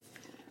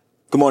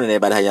Good morning,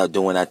 everybody. How y'all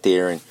doing out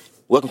there? And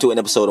welcome to an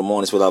episode of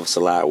Mornings with Officer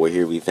Lot, where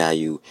here we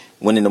value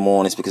winning in the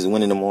mornings, because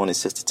winning in the mornings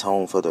sets the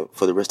tone for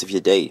the rest of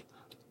your day.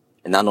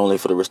 And not only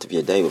for the rest of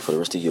your day, but for the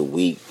rest of your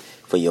week,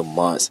 for your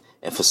months,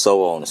 and for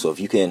so on. So if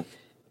you can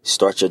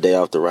start your day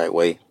off the right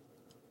way,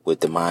 with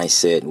the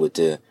mindset, with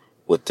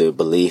the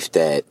belief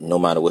that no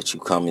matter what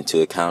you come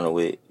into encounter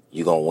with,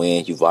 you're going to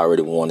win. You've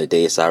already won the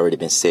day. It's already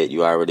been set.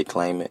 You already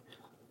claim it.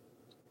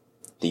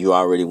 Then you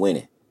already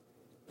winning.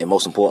 And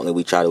most importantly,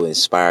 we try to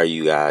inspire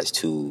you guys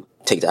to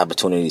take the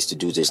opportunities to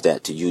do just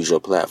that, to use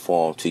your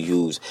platform, to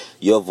use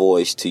your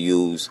voice, to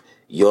use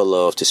your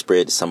love to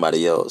spread to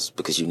somebody else,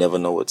 because you never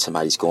know what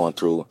somebody's going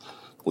through.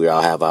 We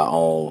all have our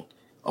own,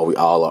 or we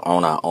all are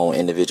on our own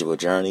individual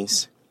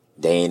journeys,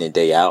 day in and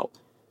day out.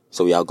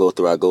 So we all go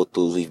through our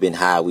go-throughs. We've been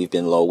high, we've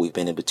been low, we've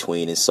been in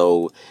between. And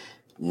so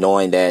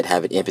knowing that,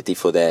 having empathy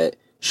for that,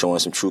 showing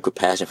some true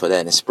compassion for that,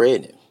 and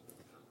spreading it.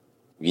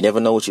 You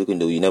never know what you can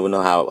do. You never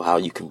know how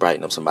you can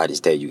brighten up somebody's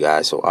day, you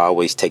guys. So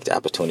always take the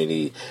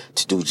opportunity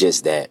to do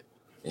just that.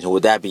 And so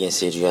with that being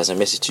said, you guys, a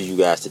message to you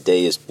guys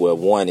today is, well,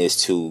 one is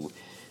to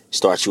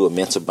start you a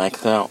mental bank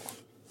account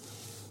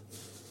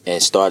and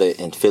start it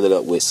and fill it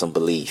up with some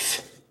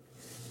belief.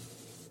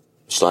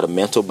 Start a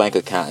mental bank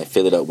account and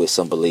fill it up with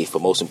some belief.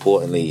 But most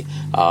importantly,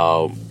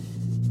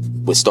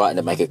 with starting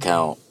a bank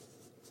account,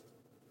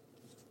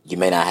 you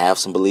may not have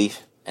some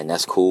belief, and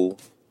that's cool.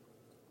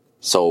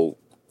 So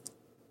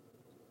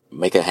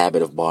make a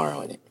habit of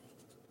borrowing it.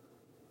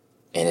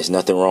 And there's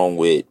nothing wrong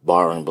with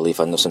borrowing belief.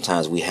 I know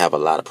sometimes we have a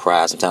lot of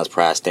pride. Sometimes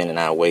pride stands in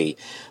our way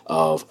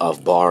of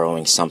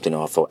borrowing something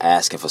or for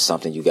asking for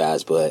something, you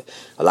guys. But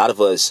a lot of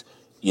us,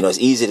 it's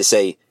easy to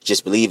say,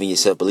 just believe in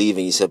yourself, believe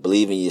in yourself,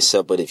 believe in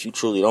yourself. But if you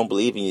truly don't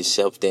believe in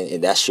yourself, then,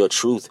 and that's your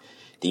truth,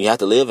 then you have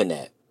to live in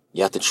that.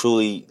 You have to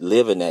truly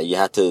live in that. You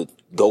have to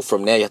go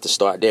from there. You have to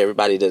start there.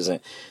 Everybody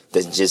doesn't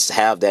just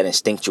have that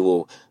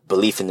instinctual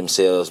belief in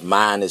themselves.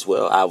 Mine as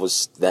well. I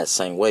was that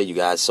same way, you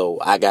guys. So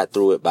I got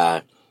through it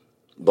by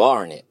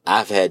borrowing it.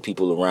 I've had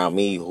people around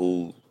me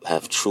who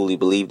have truly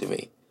believed in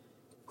me,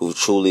 who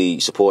truly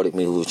supported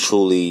me, who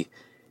truly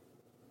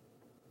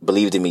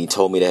believed in me,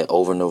 told me that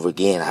over and over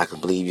again, I can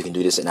believe you can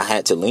do this. And I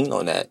had to lean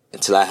on that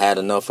until I had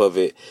enough of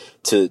it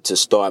to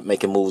start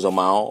making moves on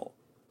my own.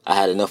 I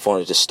had enough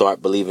on it to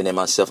start believing in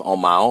myself on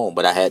my own,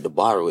 but I had to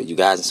borrow it, you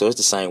guys. And so it's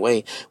the same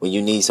way. When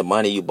you need some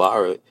money, you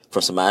borrow it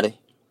from somebody.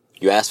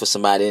 You ask for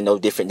somebody, it's no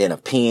different than a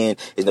pen.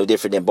 It's no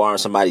different than borrowing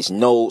somebody's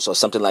notes or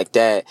something like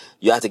that.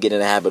 You have to get in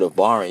the habit of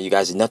borrowing. You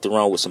guys, there's nothing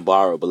wrong with some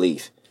borrowed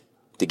belief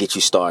to get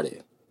you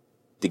started,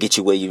 to get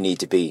you where you need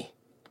to be.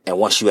 And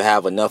once you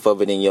have enough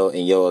of it in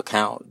your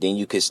account, then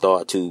you can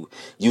start to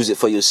use it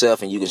for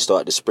yourself, and you can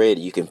start to spread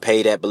it. You can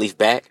pay that belief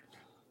back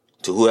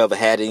to whoever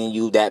had it in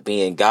you, that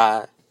being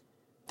God,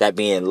 that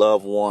being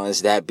loved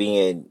ones, that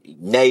being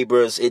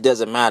neighbors. It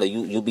doesn't matter.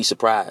 You'll be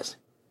surprised.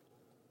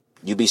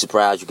 You'd be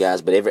surprised, you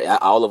guys. But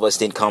all of us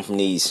didn't come from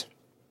these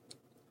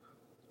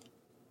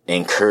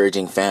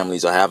encouraging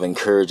families, or have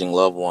encouraging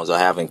loved ones, or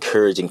have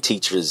encouraging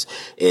teachers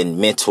and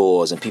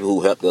mentors and people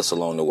who helped us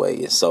along the way.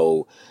 And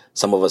so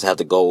some of us have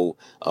to go,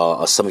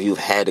 or some of you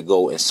have had to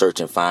go and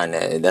search and find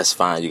that. And that's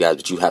fine, you guys.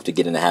 But you have to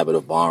get in the habit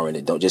of borrowing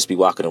it. Don't just be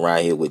walking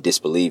around here with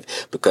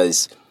disbelief.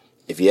 Because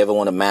if you ever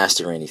want to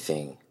master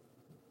anything,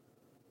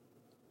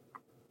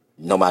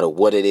 no matter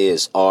what it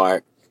is,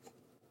 art,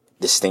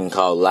 this thing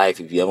called life,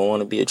 if you ever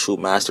want to be a true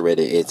master at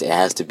it, it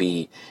has to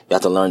be, you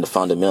have to learn the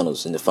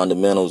fundamentals. And the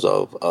fundamentals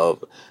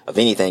of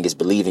anything is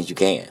believing you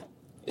can.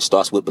 It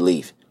starts with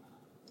belief.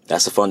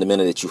 That's the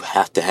fundamental that you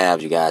have to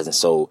have, you guys. And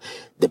so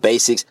the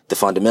basics, the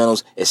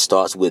fundamentals, it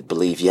starts with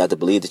belief. You have to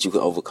believe that you can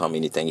overcome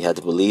anything. You have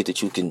to believe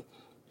that you can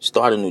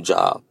start a new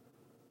job,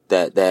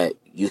 that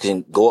you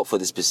can go up for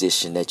this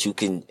position, that you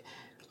can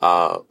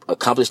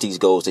accomplish these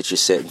goals that you're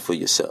setting for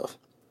yourself,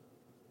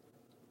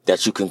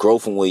 that you can grow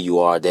from where you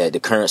are, that the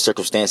current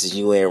circumstances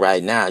you're in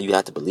right now, you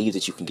have to believe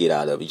that you can get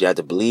out of it. You have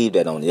to believe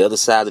that on the other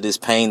side of this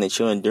pain that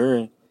you're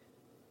enduring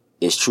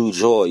is true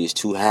joy, is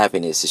true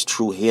happiness, is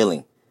true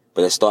healing.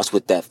 But it starts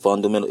with that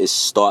fundamental. It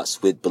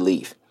starts with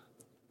belief.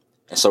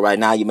 And so right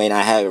now you may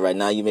not have it. Right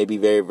now you may be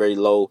very, very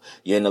low.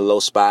 You're in a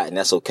low spot, and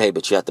that's okay.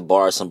 But you have to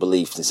borrow some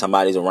belief. And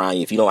somebody's around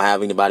you. If you don't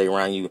have anybody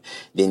around you,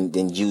 then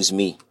use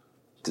me.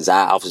 Because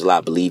I Officer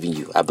Lot believe in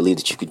you. I believe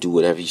that you can do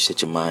whatever you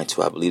set your mind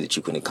to. I believe that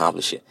you can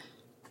accomplish it.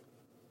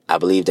 I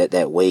believe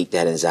that weight,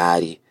 that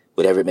anxiety,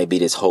 whatever it may be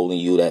that's holding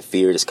you, that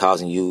fear that's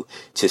causing you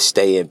to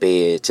stay in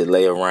bed, to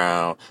lay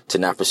around, to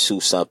not pursue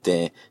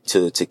something,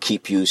 to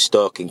keep you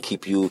stuck and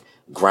keep you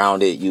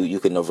grounded, you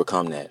can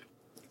overcome that.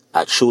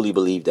 I truly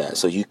believe that.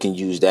 So you can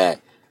use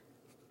that,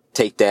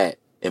 take that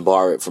and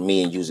borrow it from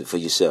me and use it for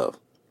yourself.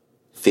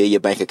 Fill your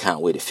bank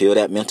account with it. Fill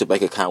that mental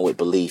bank account with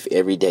belief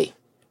every day.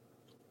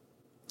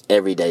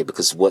 Every day.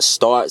 Because what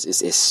starts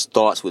is, it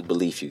starts with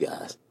belief, you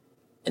guys,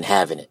 and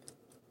having it.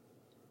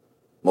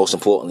 Most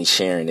importantly,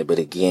 sharing it. But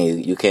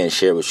again, you can't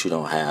share what you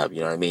don't have. You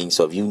know what I mean?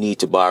 So if you need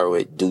to borrow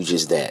it, do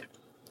just that.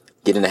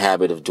 Get in the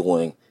habit of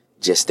doing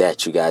just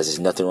that, you guys. There's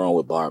nothing wrong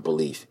with borrowed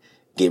belief.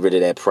 Get rid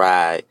of that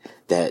pride,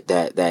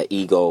 that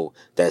ego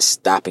that's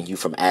stopping you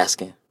from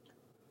asking,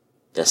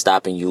 that's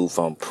stopping you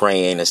from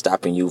praying, that's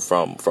stopping you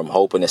from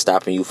hoping, that's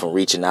stopping you from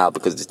reaching out.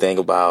 Because the thing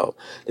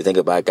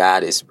about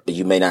God is,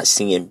 you may not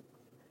see him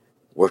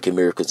working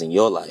miracles in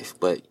your life,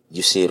 but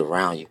you see it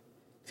around you.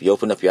 If you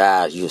open up your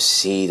eyes, you'll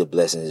see the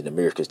blessings and the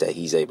miracles that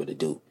he's able to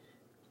do.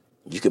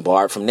 You can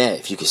borrow from that.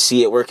 If you can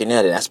see it working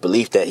there, then that's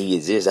belief that he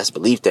exists. That's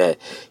belief that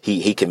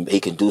he can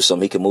do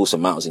something. He can move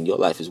some mountains in your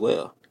life as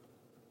well.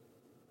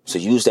 So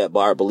use that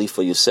borrowed belief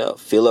for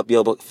yourself. Fill up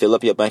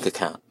your bank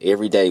account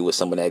every day with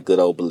some of that good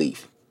old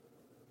belief.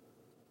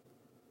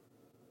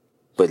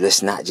 But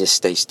let's not just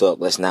stay stuck.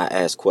 Let's not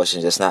ask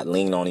questions. Let's not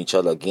lean on each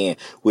other again.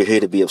 We're here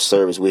to be of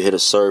service. We're here to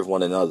serve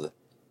one another.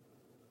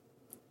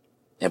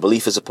 And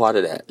belief is a part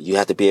of that. You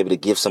have to be able to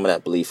give some of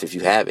that belief. If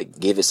you have it,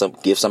 give some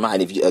out.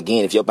 And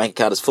if your bank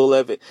account is full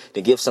of it,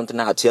 then give something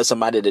out. Tell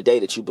somebody today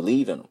that you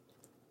believe in them.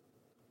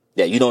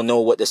 Yeah, you don't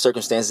know what the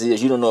circumstances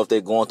is. You don't know if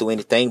they're going through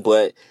anything,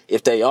 but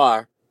if they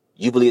are,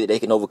 you believe that they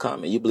can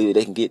overcome it. You believe that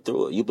they can get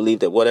through it. You believe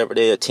that whatever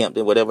they're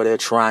attempting, whatever they're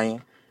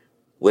trying,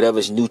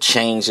 whatever's new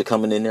change are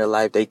coming in their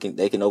life, they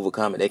can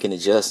overcome it. They can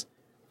adjust.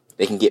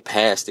 They can get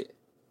past it.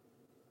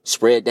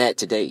 Spread that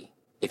today.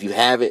 If you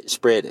have it,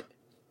 spread it.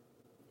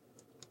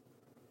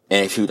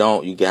 And if you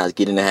don't, you guys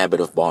get in the habit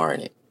of borrowing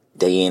it.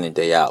 Day in and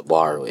day out,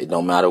 borrow it.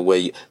 No matter where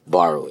you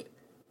borrow it.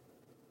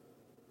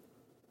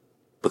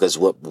 Because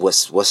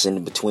what's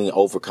in between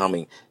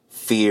overcoming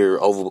fear,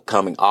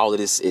 overcoming all of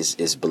this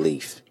is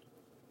belief.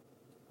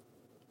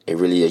 It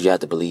really is. You have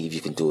to believe you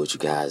can do it, you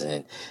guys.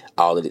 And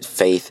all of it,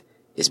 faith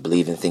is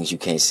believing things you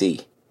can't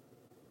see.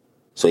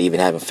 So even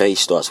having faith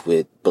starts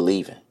with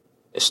believing.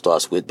 It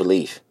starts with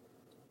belief.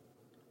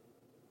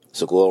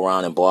 So go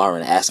around and borrow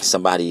and asking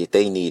somebody if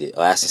they need it,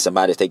 or asking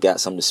somebody if they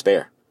got something to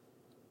spare.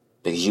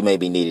 Because you may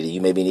be needed. You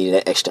may be needing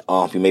that extra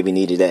You may be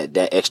needed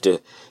that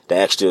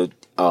extra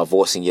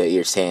voice in your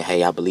ear saying,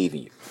 "Hey, I believe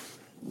in you.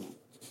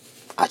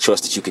 I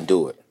trust that you can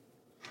do it."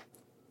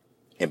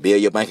 And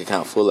build your bank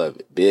account full of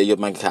it. Build your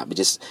bank account, but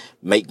just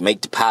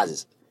make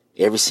deposits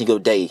every single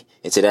day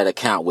into that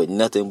account with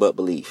nothing but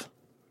belief.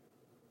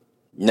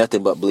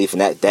 Nothing but belief.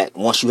 And that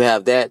once you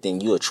have that, then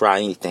you'll try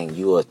anything.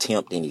 You'll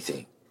attempt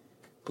anything.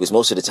 Because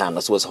most of the time,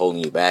 that's what's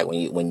holding you back.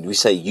 When you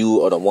say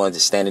you are the one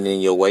that's standing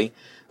in your way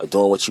of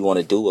doing what you want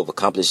to do, of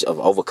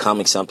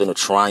overcoming something, or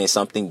trying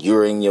something,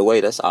 you're in your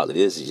way. That's all it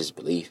is. It's just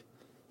belief.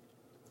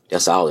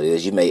 That's all it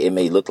is. It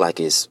may look like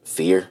it's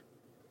fear.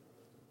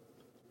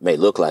 It may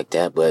look like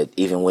that, but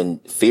even when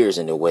fear is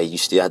in the way, you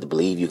still have to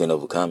believe you can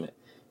overcome it.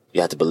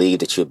 You have to believe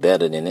that you're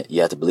better than it. You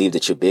have to believe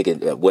that you're bigger.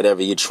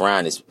 Whatever you're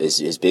trying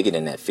is bigger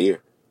than that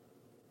fear.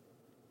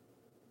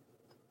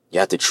 You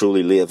have to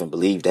truly live and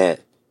believe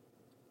that.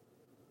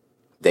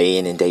 Day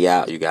in and day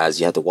out, you guys.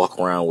 You have to walk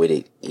around with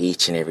it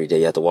each and every day.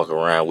 You have to walk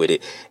around with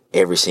it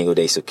every single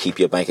day. So keep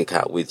your bank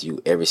account with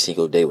you every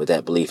single day with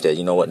that belief that,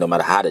 you know what, no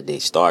matter how the day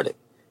started,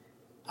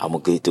 I'm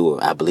going to get through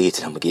it. I believe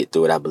that I'm going to get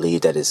through it. I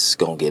believe that it's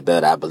going to get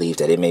better. I believe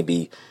that it may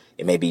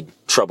be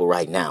trouble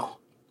right now,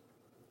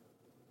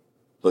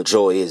 but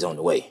joy is on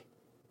the way.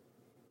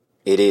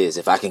 It is.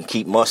 If I can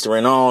keep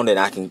mustering on,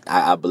 then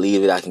I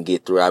believe that I can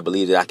get through. I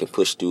believe that I can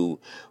push through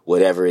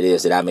whatever it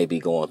is that I may be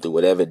going through,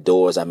 whatever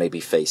doors I may be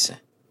facing.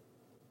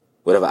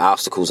 Whatever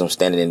obstacles I'm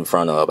standing in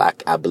front of,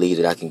 I believe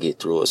that I can get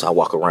through it. So I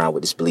walk around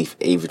with this belief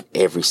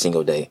every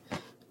single day.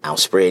 I'm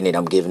spreading it.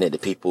 I'm giving it to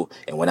people.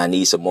 And when I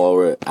need some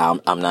more,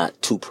 I'm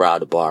not too proud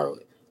to borrow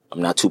it.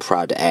 I'm not too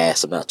proud to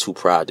ask. I'm not too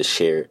proud to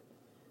share it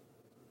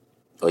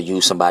or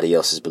use somebody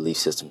else's belief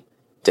system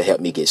to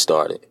help me get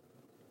started.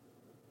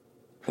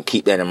 And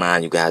keep that in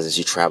mind, you guys, as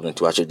you're traveling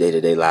throughout your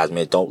day-to-day lives,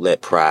 man. Don't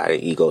let pride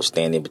and ego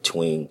stand in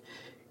between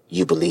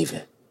you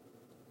believing.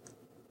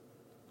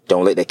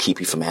 Don't let that keep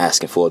you from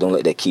asking for it. Don't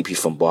let that keep you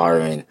from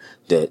borrowing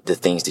the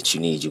things that you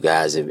need, you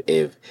guys.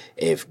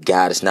 If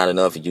God is not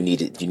enough and you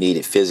need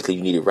it physically,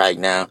 you need it right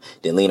now,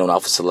 then lean on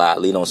Officer Salah,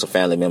 lean on some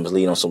family members,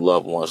 lean on some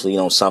loved ones, lean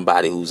on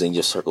somebody who's in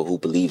your circle who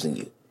believes in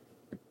you,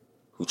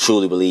 who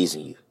truly believes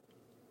in you.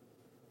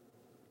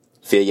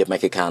 Fill your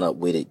bank account up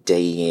with it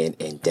day in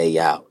and day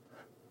out.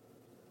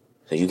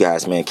 So you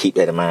guys, man, keep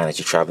that in mind as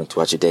you're traveling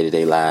throughout your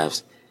day-to-day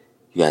lives.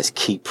 You guys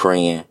keep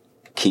praying,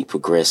 keep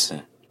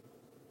progressing.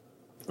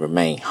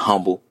 Remain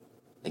humble.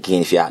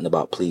 Again, if you're out and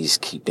about, please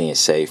keep being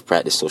safe.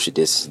 Practice social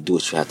distancing. Do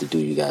what you have to do,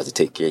 you guys, to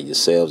take care of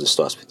yourselves. It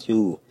starts with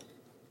you.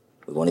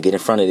 We want to get in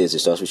front of this. It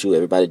starts with you.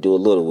 Everybody do a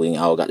little. We ain't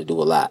all got to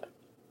do a lot.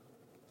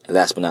 And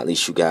last but not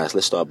least, you guys,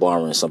 let's start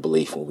borrowing some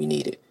belief when we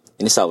need it.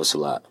 And it's always a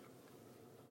lot.